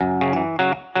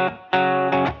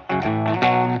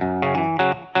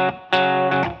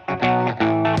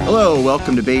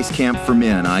welcome to Base Camp for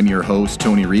Men. I'm your host,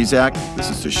 Tony Rizak. This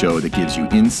is the show that gives you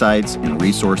insights and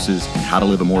resources on how to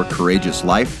live a more courageous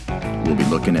life. We'll be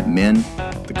looking at men,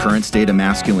 the current state of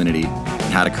masculinity,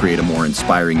 and how to create a more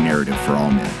inspiring narrative for all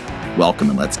men.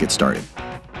 Welcome, and let's get started.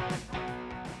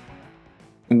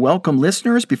 Welcome,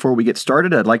 listeners. Before we get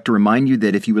started, I'd like to remind you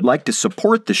that if you would like to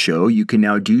support the show, you can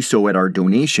now do so at our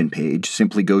donation page.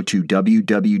 Simply go to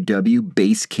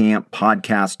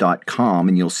www.basecamppodcast.com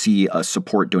and you'll see a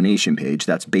support donation page.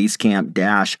 That's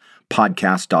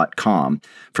basecamp-podcast.com.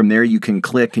 From there, you can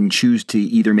click and choose to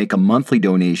either make a monthly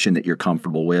donation that you're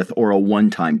comfortable with or a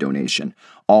one-time donation.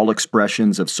 All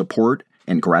expressions of support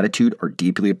and gratitude are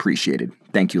deeply appreciated.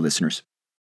 Thank you, listeners.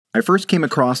 I first came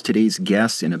across today's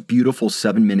guest in a beautiful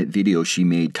 7-minute video she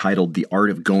made titled The Art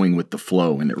of Going with the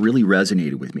Flow, and it really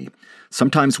resonated with me.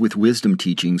 Sometimes with wisdom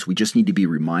teachings, we just need to be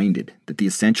reminded that the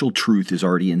essential truth is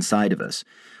already inside of us.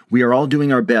 We are all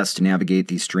doing our best to navigate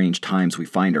these strange times we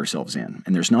find ourselves in,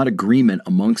 and there's not agreement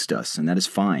amongst us, and that is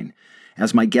fine.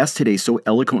 As my guest today so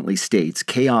eloquently states,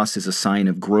 chaos is a sign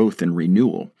of growth and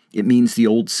renewal. It means the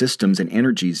old systems and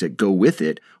energies that go with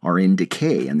it are in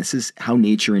decay, and this is how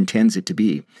nature intends it to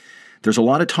be. There's a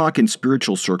lot of talk in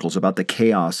spiritual circles about the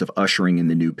chaos of ushering in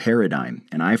the new paradigm,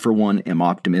 and I, for one, am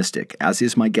optimistic, as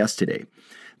is my guest today.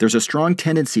 There's a strong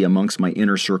tendency amongst my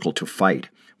inner circle to fight.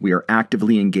 We are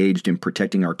actively engaged in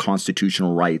protecting our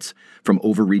constitutional rights from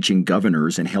overreaching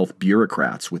governors and health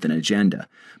bureaucrats with an agenda.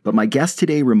 But my guest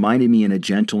today reminded me in a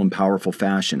gentle and powerful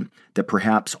fashion that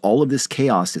perhaps all of this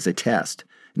chaos is a test.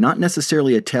 Not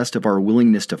necessarily a test of our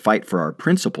willingness to fight for our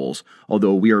principles,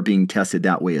 although we are being tested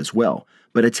that way as well,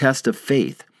 but a test of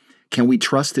faith. Can we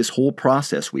trust this whole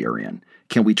process we are in?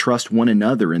 Can we trust one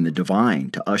another in the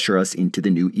divine to usher us into the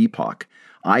new epoch?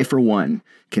 I, for one,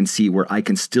 can see where I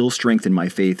can still strengthen my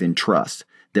faith and trust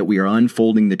that we are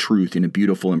unfolding the truth in a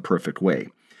beautiful and perfect way.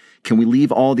 Can we leave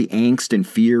all the angst and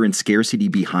fear and scarcity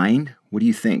behind? What do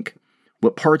you think?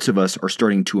 What parts of us are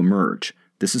starting to emerge?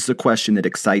 This is the question that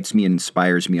excites me and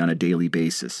inspires me on a daily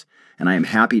basis, and I am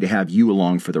happy to have you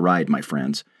along for the ride, my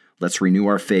friends. Let's renew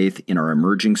our faith in our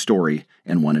emerging story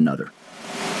and one another.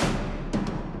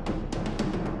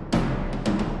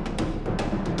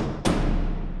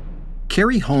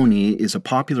 Carrie Honey is a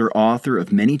popular author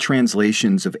of many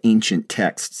translations of ancient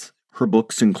texts. Her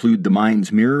books include The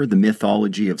Mind's Mirror, The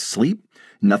Mythology of Sleep,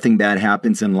 Nothing Bad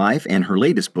Happens in Life, and her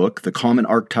latest book, The Common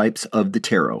Archetypes of the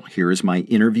Tarot. Here is my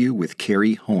interview with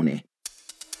Carrie Honey.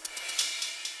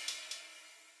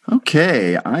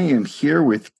 Okay, I am here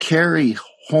with Carrie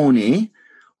Honey,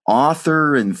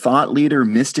 author and thought leader,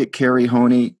 mystic Carrie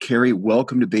Honey. Carrie,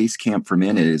 welcome to Base Camp for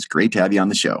Men. It is great to have you on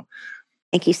the show.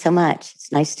 Thank you so much.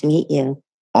 It's nice to meet you.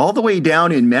 All the way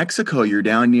down in Mexico, you're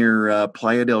down near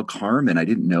Playa del Carmen. I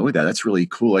didn't know that. That's really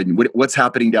cool. What's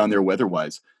happening down there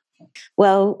weather-wise?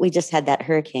 Well, we just had that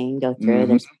hurricane go through. Mm-hmm.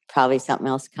 There's probably something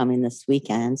else coming this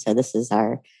weekend. So this is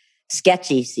our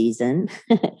sketchy season.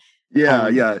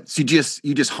 Yeah. So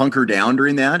you just hunker down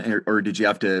during that, or did you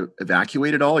have to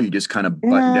evacuate it all? Or you just kind of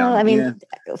button down? I mean,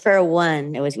 for a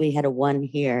one, we had a one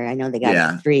here. I know they got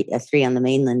a three on the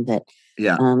mainland, but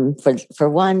for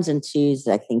ones and twos,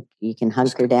 I think you can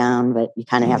hunker down, but you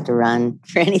kind of have to run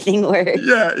for anything worse.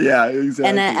 Yeah,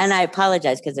 exactly. And I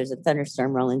apologize because there's a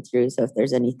thunderstorm rolling through. So if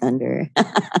there's any thunder,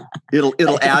 it'll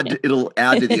add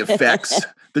to the effects,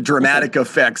 the dramatic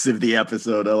effects of the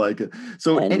episode. I like it.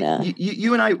 So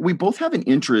you and I, we both have an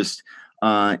interest.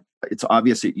 It's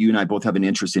obvious that you and I both have an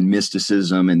interest in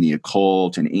mysticism and the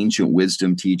occult and ancient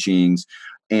wisdom teachings.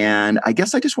 And I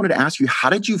guess I just wanted to ask you, how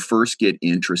did you first get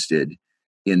interested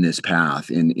in this path,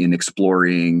 in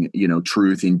exploring,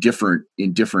 truth in different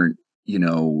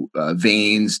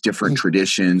veins, different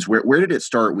traditions? Where did it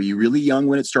start? Were you really young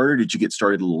when it started? Did you get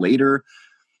started a little later?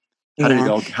 How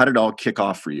did it all kick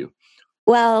off for you?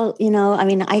 Well,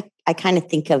 I kind of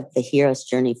think of the hero's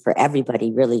journey for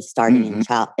everybody really starting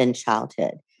in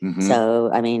childhood. Mm-hmm. So,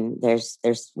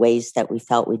 there's ways that we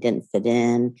felt we didn't fit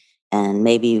in, and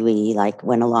maybe we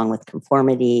went along with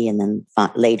conformity and then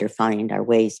later find our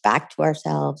ways back to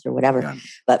ourselves or whatever. Yeah.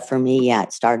 But for me,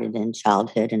 it started in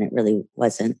childhood, and it really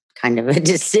wasn't kind of a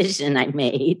decision I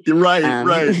made. Right.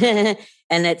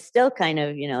 And it's still kind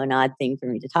of, an odd thing for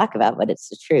me to talk about, but it's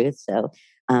the truth. So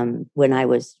when I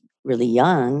was really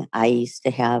young, I used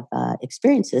to have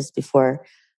experiences before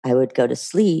I would go to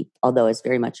sleep, although I was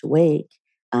very much awake.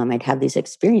 I'd have these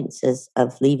experiences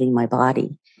of leaving my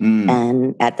body.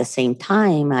 And at the same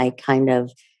time, I kind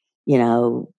of,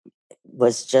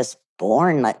 was just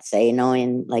born, let's say,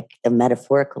 knowing the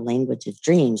metaphorical language of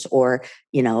dreams or,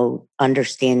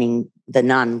 understanding the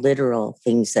non-literal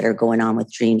things that are going on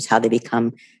with dreams, how they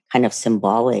become kind of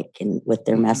symbolic and with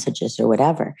their messages or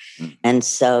whatever. And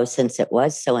so since it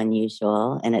was so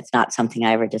unusual and it's not something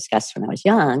I ever discussed when I was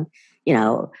young,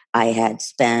 I had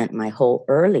spent my whole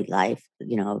early life,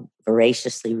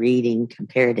 voraciously reading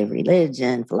comparative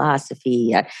religion,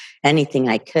 philosophy, anything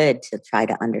I could to try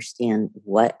to understand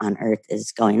what on earth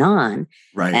is going on.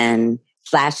 Right. And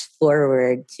flash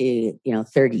forward to,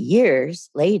 30 years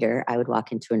later, I would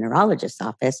walk into a neurologist's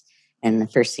office and the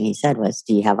first thing he said was,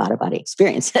 "Do you have out-of-body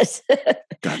experiences?"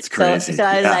 That's crazy. So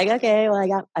I was like, okay,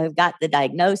 well, I've got the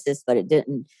diagnosis, but it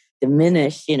didn't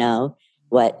diminish,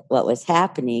 what was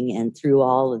happening. And through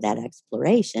all of that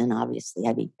exploration, obviously,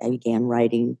 I began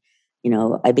writing.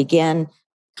 I began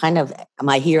kind of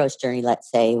my hero's journey.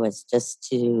 Let's say was just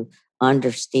to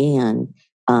understand,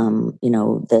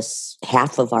 this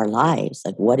half of our lives.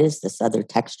 Like, what is this other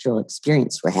textual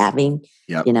experience we're having?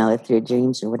 Yep. Through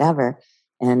dreams or whatever.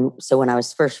 And so when I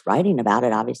was first writing about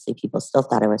it, obviously people still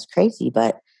thought I was crazy,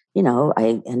 but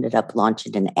I ended up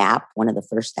launching an app, one of the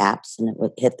first apps, and it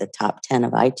would hit the top 10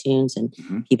 of iTunes, and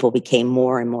people became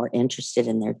more and more interested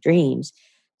in their dreams.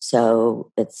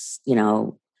 So it's,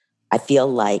 I feel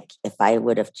like if I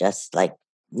would have just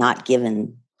not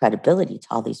given credibility to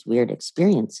all these weird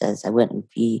experiences, I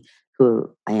wouldn't be who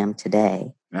I am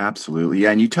today. Absolutely. Yeah.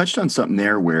 And you touched on something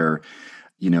there where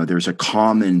there's a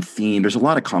common theme. There's a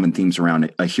lot of common themes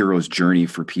around a hero's journey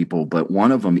for people, but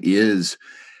one of them is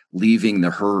leaving the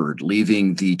herd,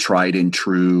 leaving the tried and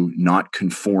true, not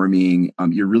conforming.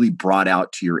 You're really brought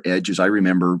out to your edges. I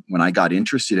remember when I got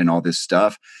interested in all this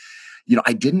stuff,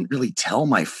 I didn't really tell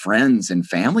my friends and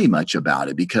family much about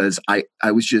it because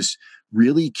I was just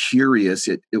really curious.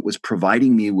 It was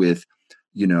providing me with,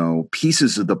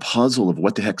 pieces of the puzzle of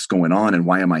what the heck's going on and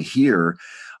why am I here?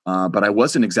 But I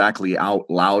wasn't exactly out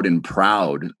loud and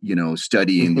proud,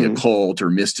 studying the occult or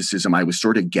mysticism. I was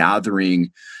sort of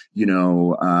gathering,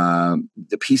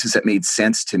 the pieces that made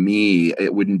sense to me.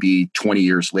 It wouldn't be 20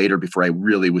 years later before I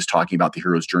really was talking about the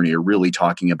hero's journey or really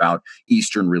talking about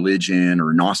Eastern religion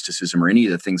or Gnosticism or any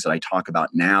of the things that I talk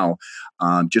about now,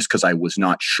 just because I was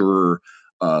not sure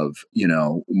of,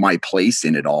 my place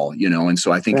in it all, and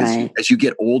so I think as you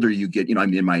get older, you get,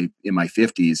 I'm in my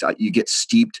 50s, you get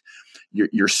steeped.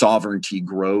 Your sovereignty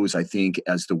grows, I think,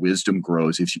 as the wisdom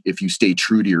grows. If you stay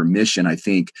true to your mission, I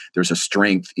think there's a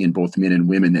strength in both men and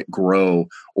women that grow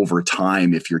over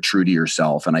time if you're true to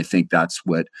yourself. And I think that's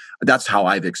how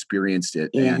I've experienced it.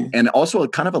 Yeah. And also a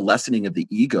kind of a lessening of the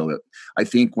ego. I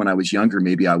think when I was younger,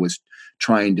 maybe I was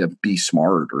trying to be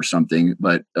smart or something,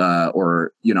 but, I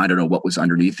don't know what was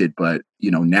underneath it, but,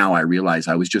 now I realize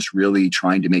I was just really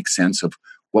trying to make sense of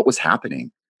what was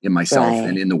happening in myself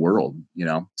and in the world,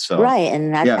 so. Right.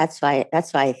 And that's why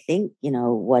I think,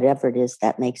 whatever it is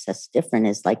that makes us different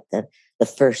is like the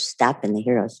first step in the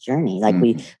hero's journey. Like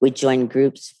we join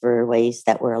groups for ways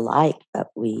that we're alike, but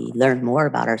we learn more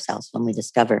about ourselves when we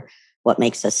discover what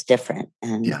makes us different.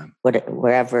 And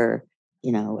wherever,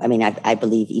 I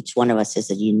believe each one of us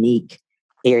is a unique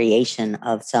variation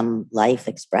of some life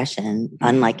expression,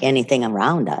 unlike anything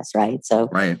around us. Right.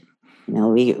 So,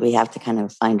 we have to kind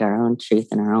of find our own truth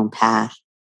and our own path.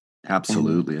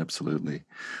 Absolutely.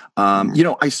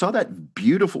 I saw that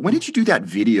beautiful. When did you do that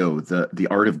video, the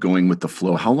art of going with the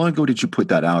flow? How long ago did you put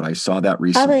that out? I saw that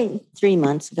recently. Probably 3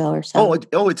 months ago or so.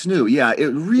 It's new. Yeah, it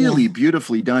really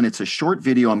beautifully done. It's a short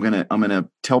video. I'm gonna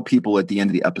tell people at the end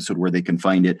of the episode where they can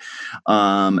find it.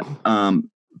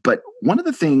 But one of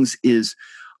the things is,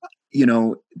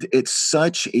 it's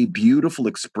such a beautiful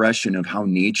expression of how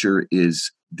nature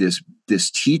is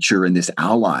this teacher and this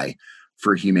ally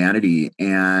for humanity.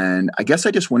 And I guess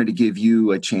I just wanted to give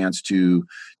you a chance to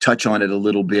touch on it a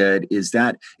little bit. Is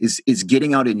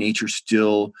getting out in nature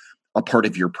still a part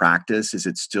of your practice? Is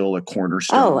it still a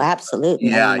cornerstone? Oh, absolutely.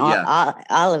 Yeah.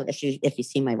 All of it. If you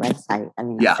see my website,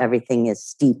 everything is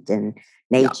steeped in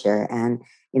nature. And,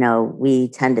 we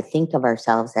tend to think of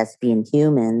ourselves as being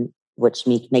human, which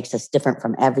makes us different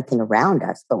from everything around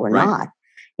us, but we're not.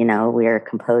 We are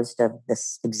composed of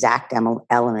this exact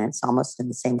elements, almost in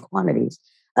the same quantities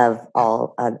of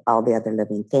all the other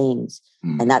living things.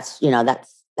 And that's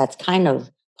kind of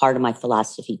part of my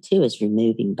philosophy too, is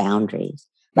removing boundaries.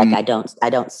 Like I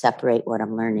don't separate what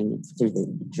I'm learning through the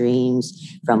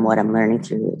dreams from what I'm learning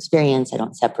through experience. I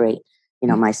don't separate,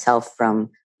 myself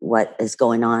from what is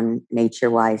going on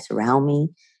nature-wise around me.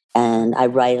 And I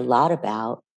write a lot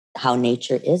about how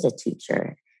nature is a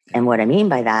teacher. And what I mean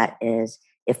by that is,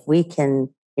 if we can,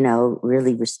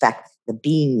 really respect the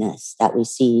beingness that we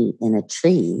see in a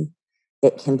tree,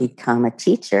 it can become a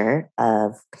teacher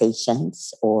of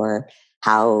patience or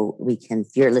how we can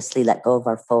fearlessly let go of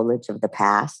our foliage of the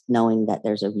past, knowing that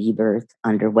there's a rebirth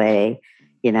underway.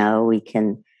 We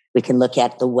can look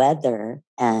at the weather,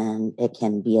 and it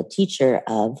can be a teacher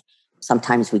of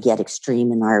sometimes we get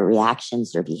extreme in our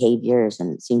reactions or behaviors,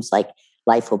 and it seems like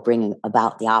life will bring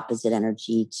about the opposite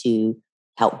energy to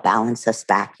help balance us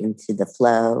back into the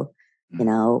flow.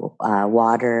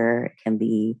 Water can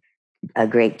be a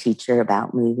great teacher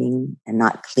about moving and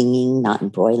not clinging, not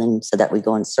embroiling so that we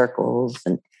go in circles.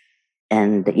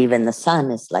 And even the sun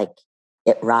is like,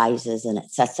 it rises and it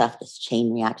sets off this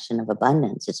chain reaction of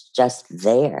abundance. It's just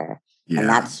there. Yeah. And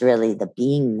that's really the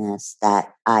beingness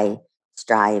that I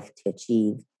strive to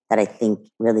achieve, that I think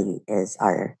really is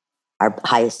our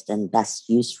highest and best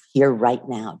use here right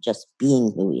now, just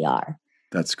being who we are.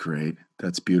 That's great.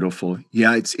 That's beautiful.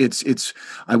 Yeah, it's.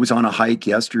 I was on a hike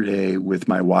yesterday with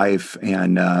my wife,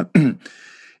 and I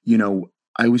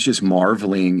was just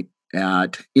marveling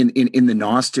at in the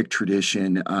Gnostic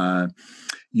tradition.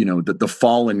 The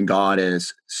fallen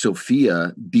goddess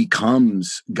Sophia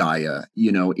becomes Gaia.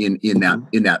 In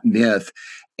that myth,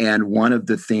 and one of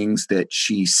the things that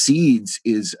she seeds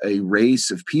is a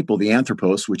race of people, the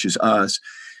Anthropos, which is us,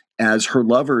 as her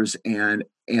lovers, and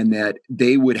that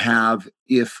they would have,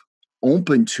 if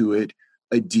open to it,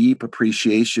 a deep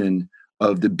appreciation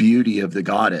of the beauty of the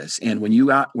goddess. And when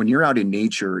you're out in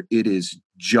nature, it is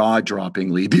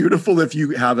jaw-droppingly beautiful if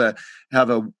you have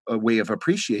a way of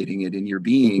appreciating it in your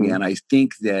being. Mm-hmm. And I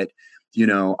think that,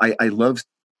 I love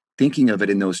thinking of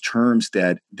it in those terms,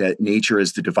 that nature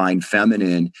is the divine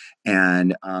feminine,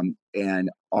 and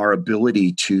our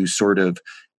ability to sort of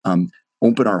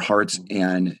open our hearts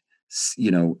and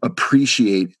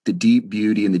appreciate the deep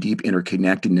beauty and the deep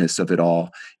interconnectedness of it all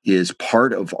is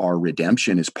part of our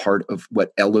redemption, is part of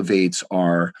what elevates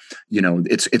our,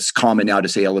 it's common now to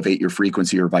say elevate your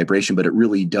frequency or vibration, but it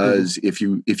really does.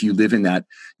 Mm-hmm. If you live in that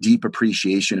deep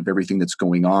appreciation of everything that's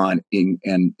going on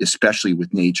and especially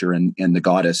with nature and the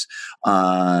goddess,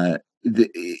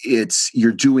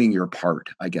 you're doing your part,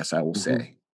 I guess I will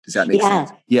say. Does that make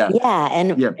sense? Yeah.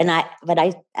 But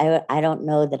I don't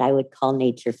know that I would call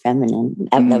nature feminine.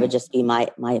 That would just be my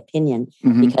opinion,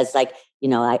 because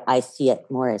I see it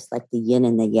more as like the yin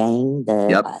and the yang,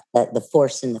 the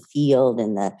force in the field,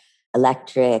 and the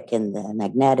electric and the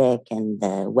magnetic, and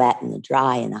the wet and the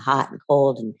dry, and the hot and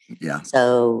cold. And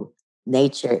so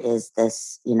nature is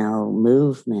this,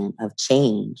 movement of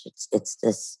change. It's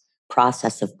this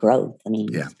process of growth. I mean,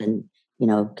 it's been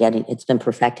it's been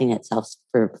perfecting itself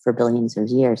for billions of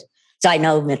years. So I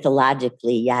know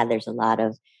mythologically, there's a lot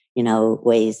of,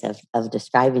 ways of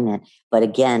describing it. But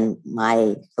again,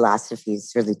 my philosophy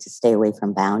is really to stay away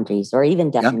from boundaries or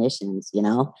even definitions,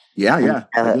 So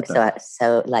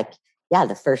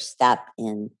the first step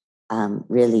in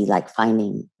really like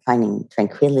finding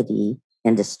tranquility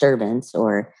in disturbance,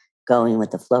 or going with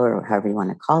the flow, or however you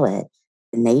want to call it.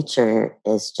 Nature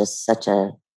is just such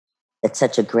a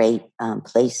great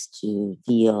place to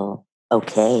feel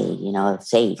okay,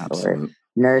 safe. Absolutely. Or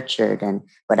nurtured.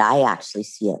 But I actually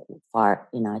see it I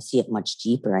see it much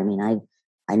deeper. I mean,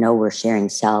 I know we're sharing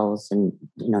cells, and,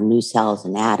 new cells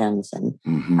and atoms, and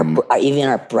even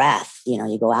our breath.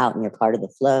 You go out and you're part of the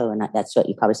flow. And that's what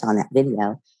you probably saw in that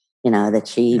video. The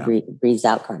tree breathes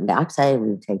out carbon dioxide,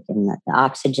 we take in the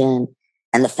oxygen.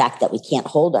 And the fact that we can't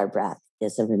hold our breath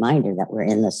is a reminder that we're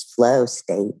in this flow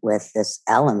state with this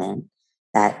element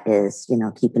that is,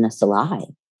 keeping us alive,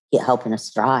 helping us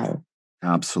thrive.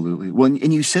 Absolutely. Well,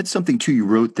 and you said something too. You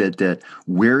wrote that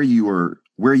where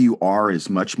you are is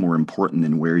much more important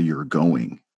than where you're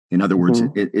going. In other words,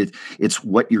 it's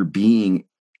what you're being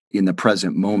in the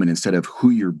present moment instead of who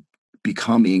you're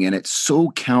becoming. And it's so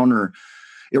counter.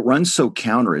 It runs so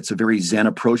counter. It's a very Zen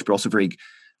approach, but also very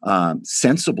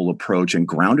sensible approach and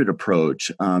grounded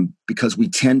approach, because we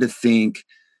tend to think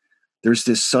there's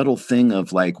this subtle thing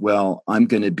of like, well, I'm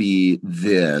going to be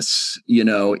this, in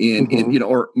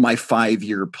or my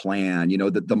 5-year plan,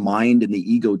 that the mind and the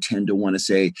ego tend to want to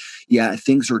say, yeah,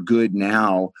 things are good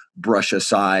now, brush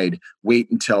aside, wait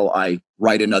until I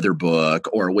write another book,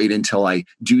 or wait until I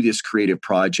do this creative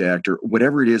project, or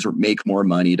whatever it is, or make more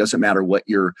money. It doesn't matter what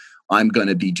I'm going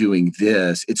to be doing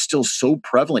this. It's still so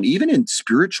prevalent, even in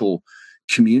spiritual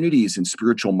communities and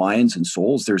spiritual minds and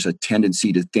souls. There's a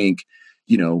tendency to think,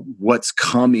 what's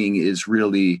coming is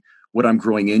really what I'm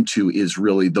growing into is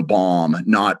really the bomb,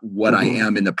 not what I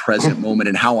am in the present moment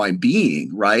and how I'm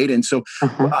being. Right. And so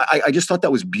I just thought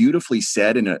that was beautifully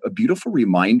said, and a beautiful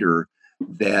reminder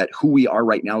that who we are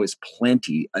right now is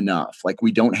plenty enough. Like,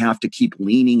 we don't have to keep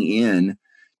leaning in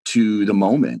to the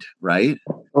moment, right?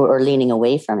 Or leaning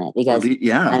away from it, because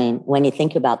yeah, I mean, when you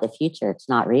think about the future, it's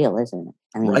not real, isn't it?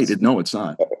 I mean, right. No, it's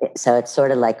not. So it's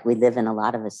sort of like we live in a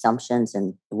lot of assumptions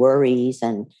and worries,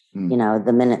 and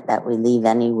the minute that we leave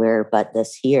anywhere but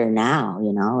this here now,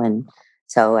 and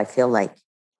so I feel like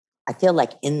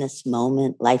in this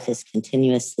moment, life is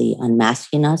continuously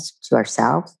unmasking us to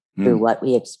ourselves through what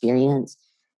we experience,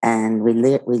 and we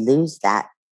lose that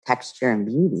texture and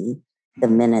beauty the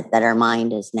minute that our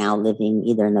mind is now living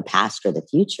either in the past or the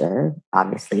future,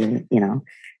 obviously,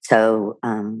 So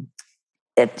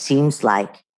it seems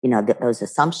like, those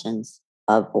assumptions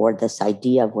or this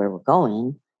idea of where we're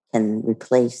going can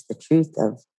replace the truth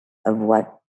of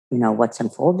what, what's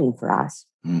unfolding for us.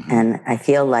 And I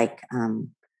feel like,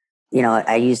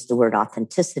 I use the word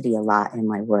authenticity a lot in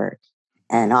my work.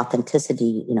 And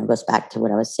authenticity, goes back to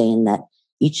what I was saying, that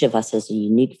each of us is a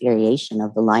unique variation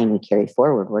of the line we carry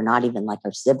forward. We're not even like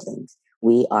our siblings.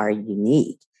 We are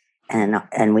unique.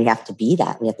 And we have to be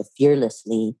that. We have to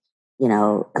fearlessly,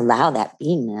 allow that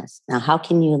beingness. Now, how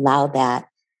can you allow that?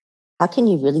 How can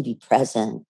you really be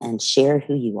present and share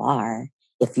who you are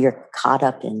if you're caught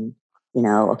up in,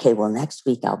 okay, well, next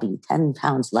week I'll be 10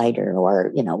 pounds lighter,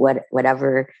 or,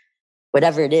 whatever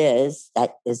it is,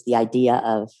 that is the idea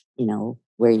of,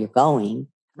 where you're going.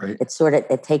 Right.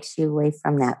 It takes you away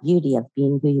from that beauty of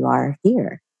being who you are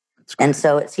here. And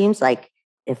so it seems like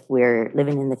if we're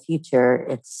living in the future,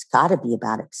 it's got to be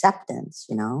about acceptance,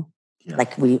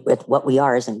 like with what we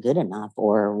are isn't good enough,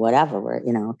 or whatever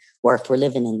or if we're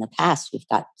living in the past, we've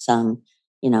got some,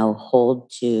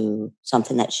 hold to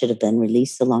something that should have been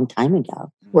released a long time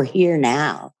ago. We're here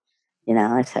now,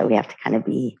 so we have to kind of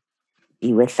be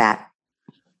with that.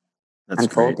 That's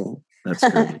unfolding. Great.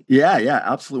 That's great. Yeah,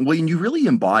 absolutely. Well, and you really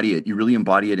embody it. You really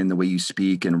embody it in the way you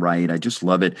speak and write. I just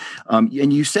love it.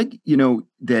 And you said,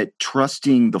 that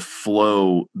trusting the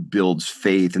flow builds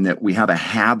faith, and that we have a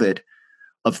habit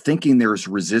of thinking there's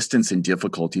resistance and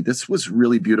difficulty. This was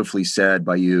really beautifully said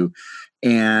by you.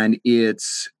 And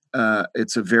it's a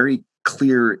very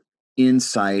clear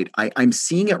insight. I'm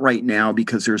seeing it right now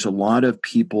because there's a lot of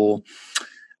people.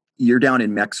 You're down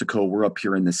in Mexico. We're up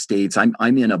here in the States.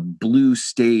 I'm in a blue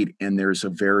state, and there's a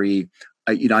very,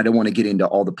 I don't want to get into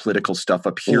all the political stuff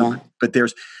up here, but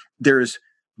there's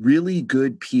really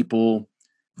good people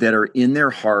that are in their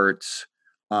hearts,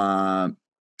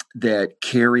 that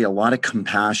carry a lot of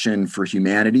compassion for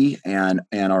humanity, and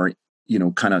are,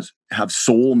 kind of have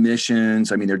soul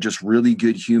missions. I mean, they're just really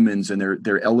good humans, and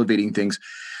they're elevating things.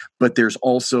 But there's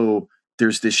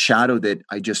this shadow that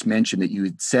I just mentioned that you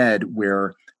had said,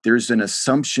 where there's an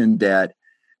assumption that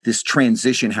this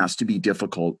transition has to be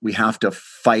difficult. We have to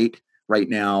fight right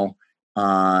now.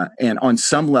 And on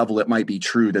some level, it might be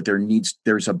true that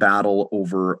there's a battle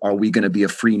over, are we going to be a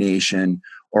free nation,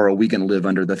 or are we going to live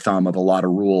under the thumb of a lot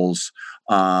of rules?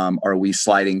 Are we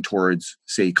sliding towards,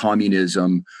 say,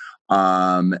 communism?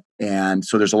 And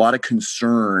so there's a lot of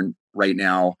concern right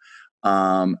now.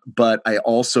 But I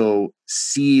also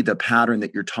see the pattern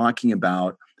that you're talking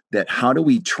about, that how do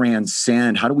we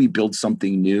transcend? How do we build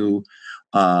something new?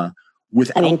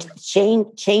 Without, I mean,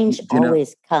 change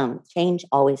always comes. Change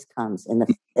always comes in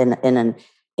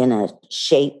a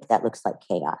shape that looks like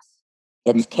chaos.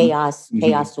 It's chaos,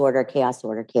 order, chaos,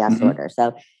 order, chaos, order.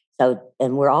 So,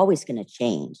 and we're always going to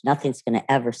change. Nothing's going to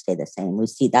ever stay the same. We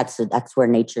see that's where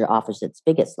nature offers its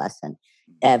biggest lesson.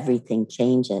 Everything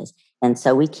changes, and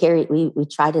so we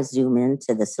try to zoom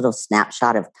into this little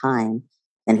snapshot of time.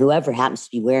 And whoever happens to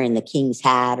be wearing the king's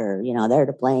hat, or, they're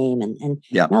to blame. And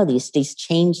no, these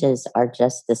changes are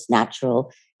just this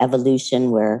natural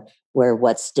evolution where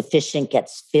what's deficient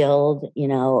gets filled,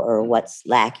 or what's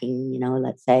lacking,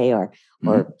 let's say, or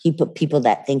people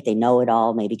that think they know it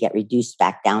all maybe get reduced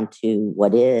back down to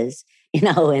what is,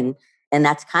 and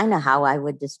that's kind of how I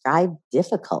would describe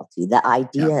difficulty, the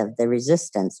idea of the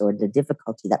resistance or the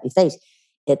difficulty that we face.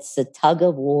 It's the tug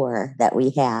of war that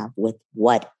we have with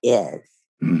what is.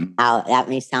 Now, that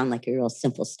may sound like a real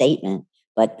simple statement,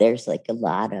 but there's like a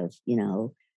lot of,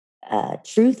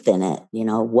 truth in it.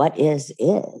 What is,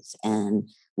 and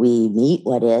we meet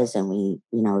what is, and we,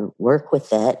 work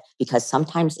with it, because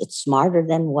sometimes it's smarter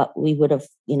than what we would have,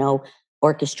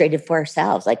 orchestrated for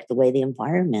ourselves, like the way the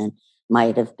environment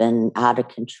might have been out of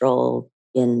control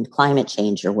in climate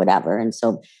change or whatever. And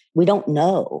so we don't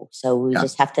know. So we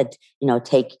just have to,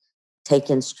 take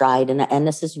in stride. And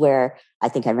this is where I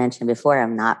think I mentioned before,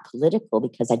 I'm not political,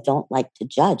 because I don't like to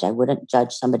judge. I wouldn't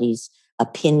judge somebody's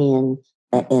opinion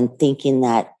in thinking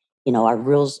that, our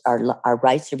rules, our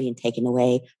rights are being taken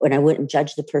away. And I wouldn't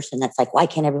judge the person that's like, why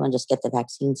can't everyone just get the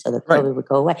vaccine so that COVID would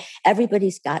go away?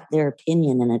 Everybody's got their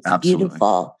opinion, and it's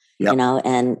beautiful. Yep.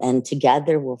 And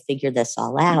together we'll figure this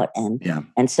all out.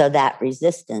 And so that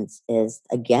resistance is,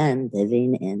 again,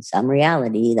 living in some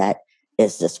reality that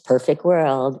is this perfect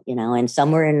world, and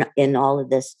somewhere in all of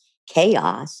this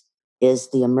chaos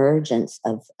is the emergence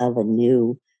of a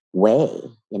new way.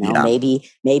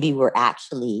 Maybe we're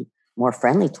actually more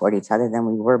friendly toward each other than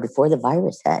we were before the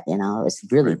virus hit. It was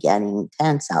really getting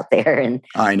tense out there. And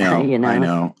I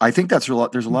know. I think there's a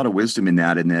lot of wisdom in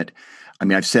that. I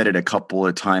mean, I've said it a couple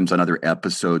of times on other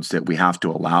episodes that we have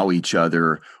to allow each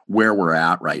other where we're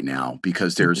at right now,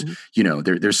 because there's,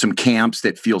 there's some camps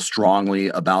that feel strongly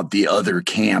about the other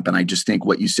camp. And I just think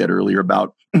what you said earlier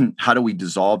about how do we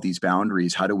dissolve these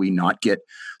boundaries? How do we not get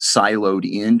siloed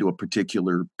into a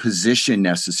particular position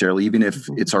necessarily, even if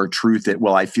it's our truth that,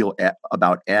 well, I feel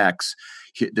about X,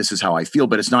 this is how I feel,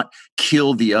 but it's not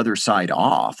kill the other side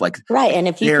off. Like, right. And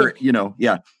if you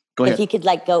Go ahead. If you could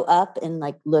go up and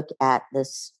look at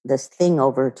this thing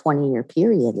over a 20-year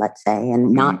period, let's say,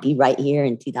 and not be right here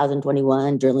in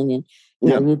 2021 drilling in,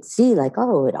 you'd see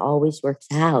it always works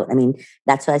out. I mean,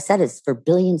 that's what I said, is for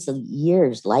billions of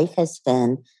years, life has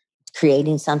been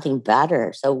creating something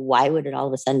better. So why would it all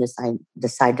of a sudden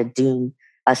decide to doom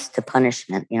us to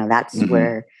punishment? That's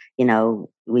where,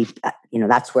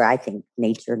 that's where I think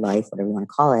nature, life, whatever you want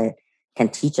to call it, can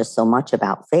teach us so much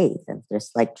about faith and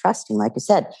just trusting. Like I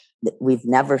said, we've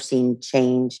never seen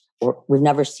change, or we've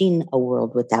never seen a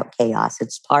world without chaos.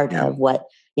 It's part of what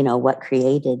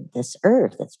created this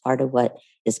earth. It's part of what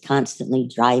is constantly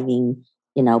driving,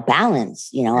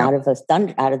 balance, out of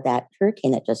out of that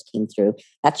hurricane that just came through.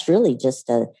 That's really just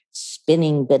a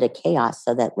spinning bit of chaos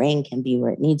so that rain can be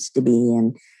where it needs to be.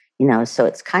 And, so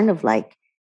it's kind of like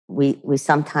we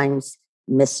sometimes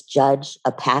misjudge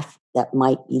a path that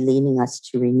might be leading us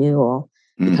to renewal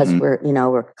because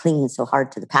we're clinging so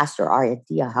hard to the past or our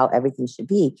idea how everything should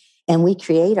be. And we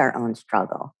create our own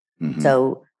struggle.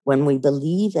 So when we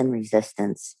believe in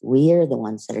resistance, we are the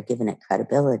ones that are giving it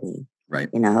credibility,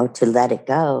 right? To let it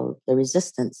go, the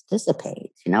resistance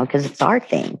dissipates, because it's our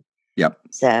thing. Yep.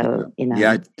 So,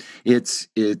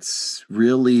 it's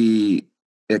really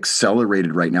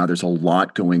accelerated right now. There's a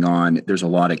lot going on. There's a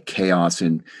lot of chaos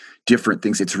and different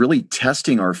things. It's really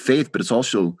testing our faith, but it's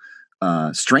also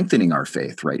strengthening our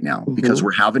faith right now, because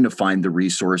we're having to find the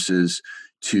resources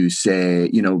to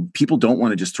say, people don't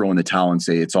want to just throw in the towel and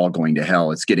say it's all going to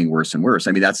hell. It's getting worse and worse.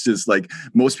 I mean, that's just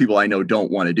most people I know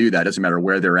don't want to do that. It doesn't matter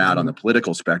where they're at on the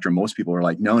political spectrum. Most people are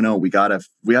like, no, we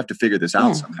have to figure this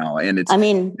out somehow. And it's,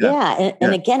 And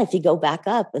again, if you go back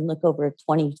up and look over a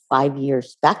 25-year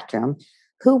spectrum,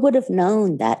 who would have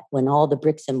known that when all the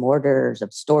bricks and mortars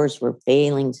of stores were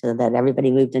failing so that everybody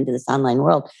moved into this online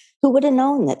world, who would have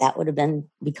known that would have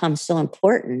become so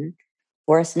important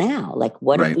for us now?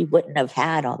 What if we wouldn't have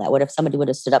had all that? What if somebody would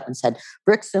have stood up and said,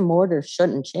 bricks and mortars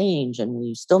shouldn't change and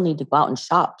we still need to go out and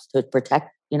shop to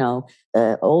protect,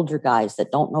 the older guys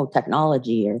that don't know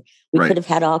technology? Or we could have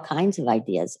had all kinds of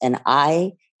ideas. And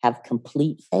I have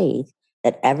complete faith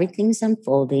that everything's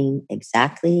unfolding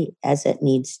exactly as it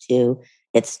needs to.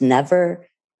 It's never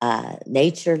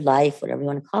nature, life, whatever you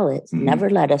want to call it. It's never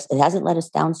it hasn't let us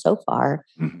down so far,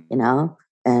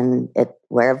 and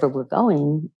wherever we're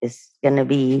going is going to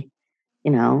be,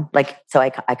 so I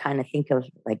kind of think of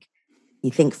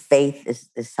you think faith is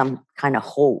some kind of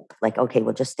hope, okay,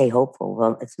 we'll just stay hopeful.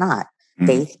 Well, it's not.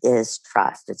 Faith is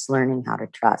trust. It's learning how to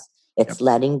trust. It's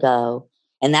letting go.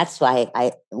 And that's why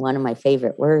one of my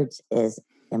favorite words is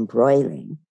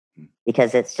embroiling.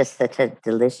 Because it's just such a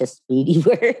delicious, meaty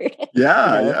word.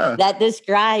 That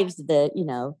describes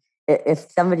if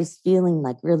somebody's feeling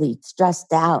really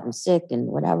stressed out and sick and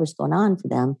whatever's going on for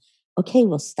them, okay,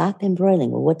 well, stop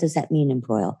embroiling. Well, what does that mean,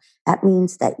 embroil? That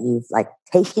means that you've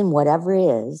taken whatever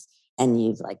is and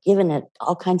you've given it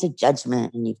all kinds of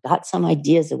judgment and you've got some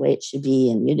ideas the way it should be.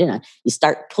 And you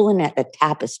start pulling at the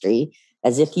tapestry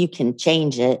as if you can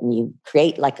change it, and you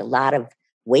create a lot of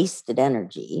wasted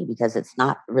energy because it's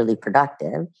not really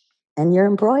productive, and you're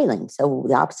embroiling. So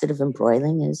the opposite of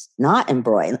embroiling is not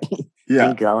embroiling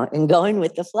and going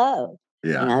with the flow.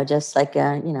 Just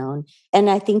and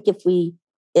I think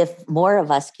if more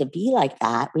of us could be like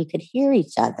that, we could hear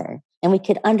each other and we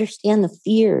could understand the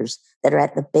fears that are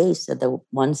at the base of the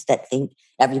ones that think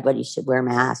everybody should wear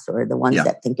masks, or the ones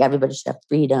that think everybody should have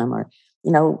freedom, or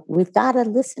we've got to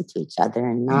listen to each other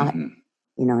and not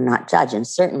not judge. And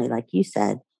certainly, like you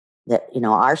said, that,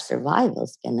 our survival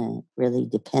is going to really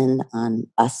depend on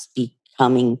us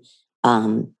becoming,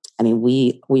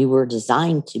 we were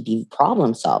designed to be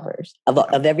problem solvers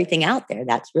of everything out there.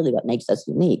 That's really what makes us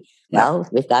unique. Well,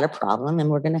 we've got a problem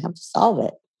and we're going to have to solve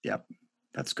it. Yep.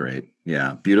 That's great.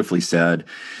 Yeah, beautifully said.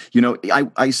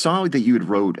 I saw that you had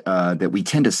wrote that we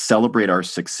tend to celebrate our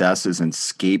successes and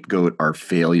scapegoat our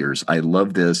failures. I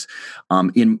love this.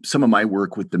 In some of my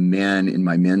work with the men in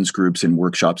my men's groups and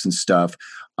workshops and stuff,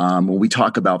 when we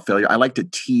talk about failure, I like to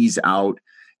tease out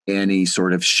any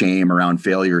sort of shame around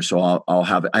failure. So I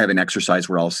have an exercise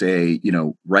where I'll say,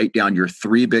 write down your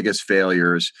three biggest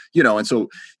failures,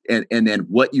 and then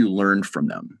what you learned from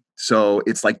them. So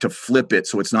it's like to flip it.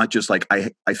 So it's not just like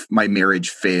my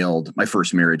marriage failed, my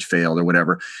first marriage failed or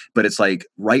whatever, but it's like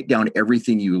write down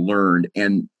everything you learned.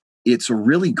 And it's a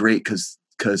really great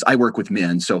because I work with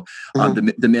men. So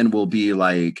the men will be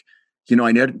like,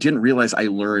 I didn't realize I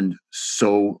learned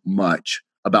so much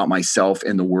about myself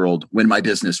and the world when my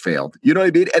business failed. You know what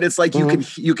I mean? And it's like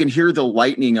you can hear the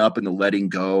lightening up and the letting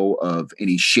go of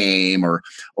any shame or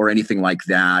anything like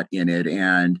that in it.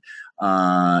 And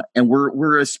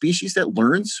we're a species that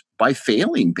learns by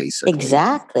failing, basically.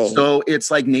 Exactly. So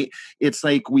it's like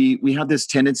we have this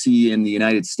tendency in the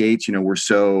United States. We're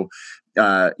so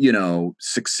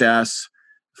success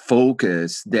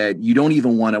focus that you don't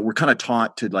even want to. We're kind of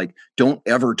taught to like, don't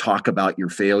ever talk about your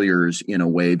failures in a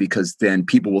way, because then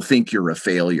people will think you're a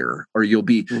failure, or you'll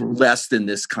be less than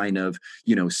this kind of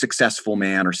successful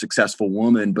man or successful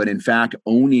woman. But in fact,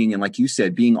 owning and, like you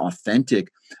said, being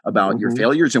authentic about your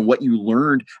failures and what you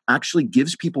learned actually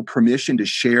gives people permission to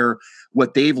share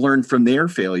what they've learned from their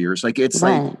failures. Like it's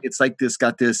like this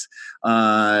got this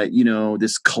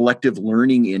this collective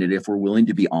learning in it, if we're willing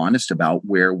to be honest about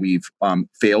where we've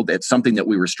failed at something that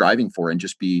we were striving for, and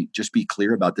just be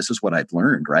clear about, this is what I've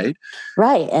learned.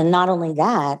 Right. And not only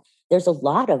that, there's a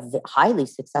lot of highly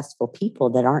successful people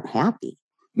that aren't happy.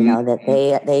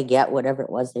 That they get whatever it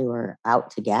was they were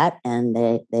out to get, and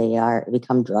they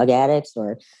become drug addicts,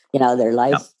 or their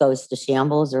life goes to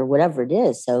shambles, or whatever it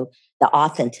is. So the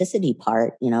authenticity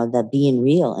part, the being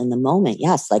real in the moment.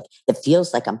 Yes, like it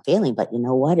feels like I'm failing, but you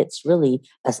know what? It's really,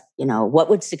 what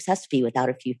would success be without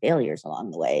a few failures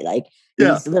along the way? Like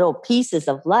these little pieces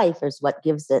of life is what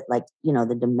gives it, like,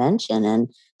 the dimension and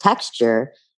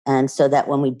texture. And so that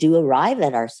when we do arrive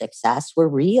at our success, we're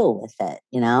real with it,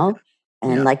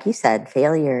 And like you said,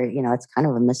 failure, it's kind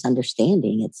of a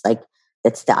misunderstanding. It's like,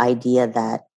 it's the idea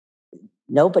that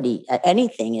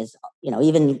anything is,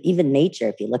 even nature,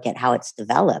 if you look at how it's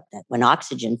developed, that when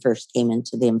oxygen first came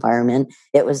into the environment,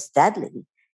 it was deadly,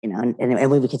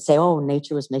 and we could say, oh,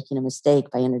 nature was making a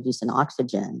mistake by introducing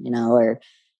oxygen,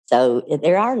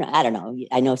 there are no, I don't know.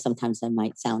 I know sometimes I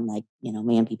might sound like,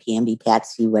 mamby-pamby,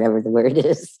 patsy, whatever the word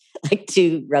is, like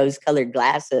two rose-colored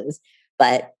glasses.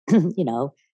 But,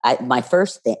 my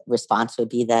first response would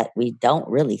be that we don't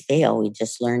really fail. We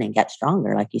just learn and get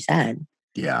stronger, like you said.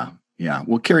 Yeah. Yeah.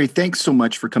 Well, Carrie, thanks so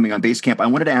much for coming on Basecamp. I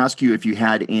wanted to ask you if you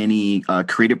had any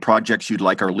creative projects you'd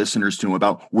like our listeners to know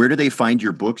about. Where do they find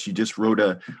your books? You just wrote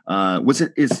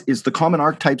is The Common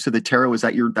Archetypes of the Tarot,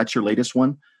 that's your latest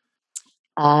one?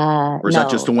 Or is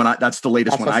that just the one? That's the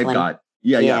latest one I've got.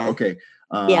 Yeah. Okay.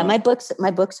 My books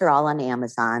are all on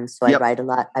Amazon. So I write a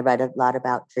lot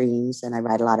about dreams, and I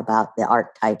write a lot about the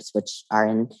archetypes, which are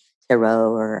in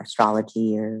tarot or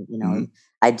astrology, or,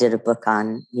 I did a book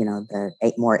on,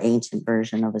 the more ancient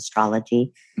version of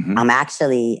astrology. I'm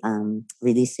actually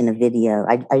releasing a video.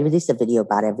 I release a video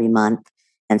about every month.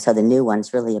 And so the new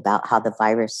one's really about how the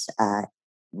virus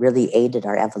really aided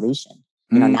our evolution.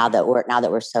 Now that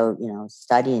we're so,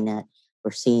 studying it,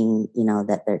 we're seeing,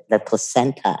 that the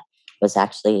placenta was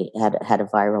actually had a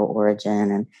viral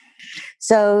origin. And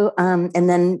so, and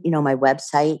then, my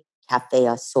website, Cafe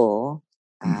au Sol,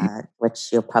 which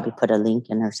you'll probably put a link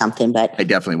in or something, but I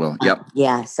definitely will.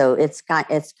 Yep. So it's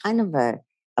kind of a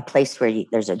place where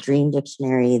there's a dream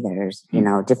dictionary. There's,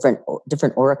 different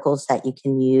oracles that you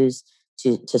can use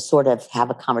to sort of have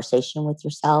a conversation with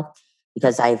yourself,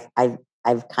 because I've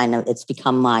kind of, it's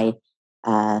become my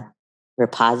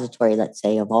repository, let's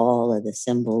say, of all of the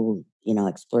symbol,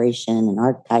 exploration and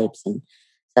archetypes. And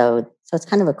so it's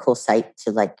kind of a cool site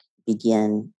to like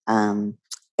begin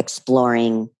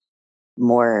exploring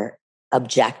more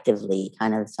objectively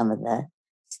kind of some of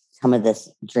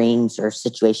the dreams or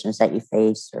situations that you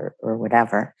face or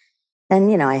whatever.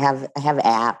 And, I have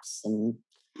apps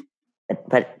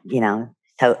but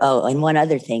and one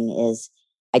other thing is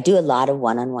I do a lot of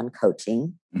one-on-one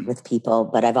coaching with people,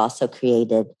 but I've also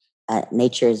created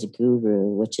Nature is a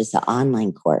Guru, which is an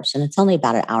online course. And it's only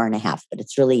about an hour and a half, but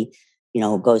it's really,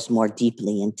 goes more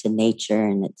deeply into nature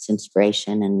and its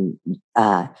inspiration, and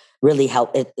really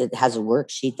help. It has a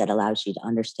worksheet that allows you to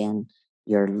understand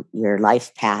your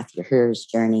life path, your hero's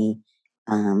journey.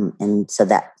 And so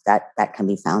that can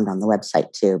be found on the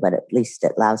website too, but at least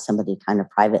it allows somebody to kind of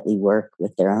privately work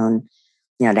with their own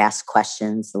to ask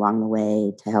questions along the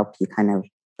way to help you kind of,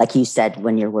 like you said,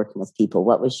 when you're working with people,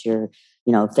 what was your,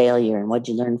 failure and what'd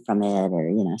you learn from it?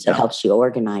 Or, so it helps you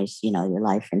organize, your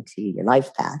life into your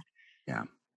life path. Yeah.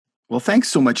 Well, thanks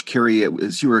so much, Carrie.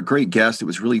 You were a great guest. It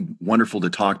was really wonderful to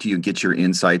talk to you and get your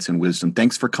insights and wisdom.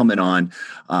 Thanks for coming on,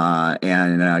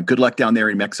 and good luck down there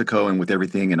in Mexico and with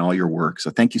everything and all your work.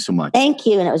 So thank you so much. Thank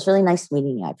you. And it was really nice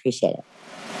meeting you. I appreciate it.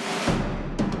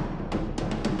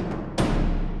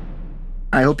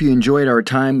 I hope you enjoyed our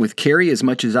time with Carrie as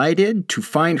much as I did. To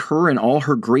find her and all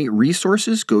her great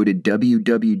resources, go to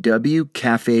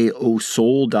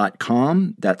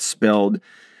www.cafeausoul.com. That's spelled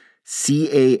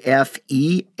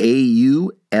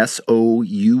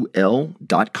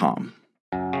CAFEAUSOUL.com.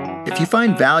 If you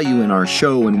find value in our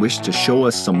show and wish to show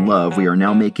us some love, we are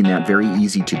now making that very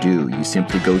easy to do. You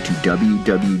simply go to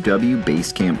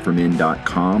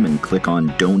www.basecampformen.com and click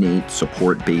on Donate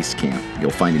Support Basecamp.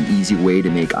 You'll find an easy way to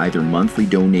make either monthly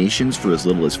donations for as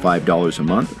little as $5 a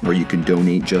month, or you can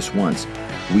donate just once.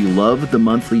 We love the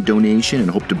monthly donation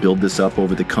and hope to build this up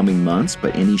over the coming months,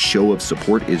 but any show of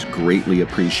support is greatly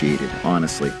appreciated,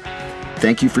 honestly.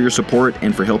 Thank you for your support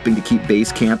and for helping to keep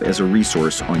Basecamp as a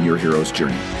resource on your hero's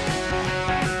journey.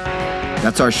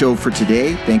 That's our show for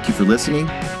today. Thank you for listening.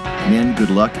 Men,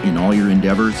 good luck in all your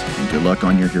endeavors and good luck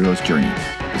on your hero's journey.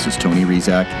 This is Tony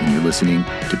Rizak, and you're listening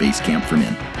to Basecamp for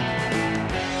Men.